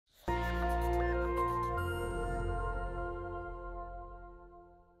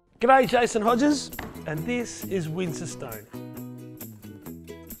G'day, Jason Hodges, and this is Windsor Stone.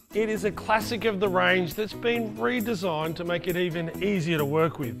 It is a classic of the range that's been redesigned to make it even easier to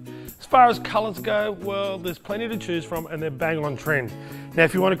work with. As far as colours go, well, there's plenty to choose from and they're bang on trend. Now,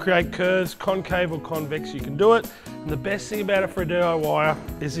 if you want to create curves, concave or convex, you can do it. And the best thing about it for a DIYer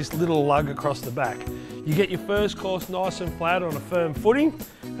is this little lug across the back. You get your first course nice and flat on a firm footing,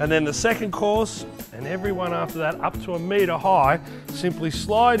 and then the second course, and every one after that up to 1 metre high, simply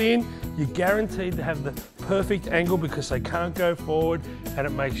slide in. You're guaranteed to have the perfect angle because they can't go forward, and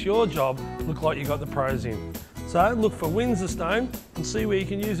it makes your job look like you got the pros in. So look for Windsor Stone and see where you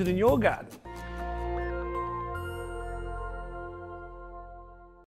can use it in your garden.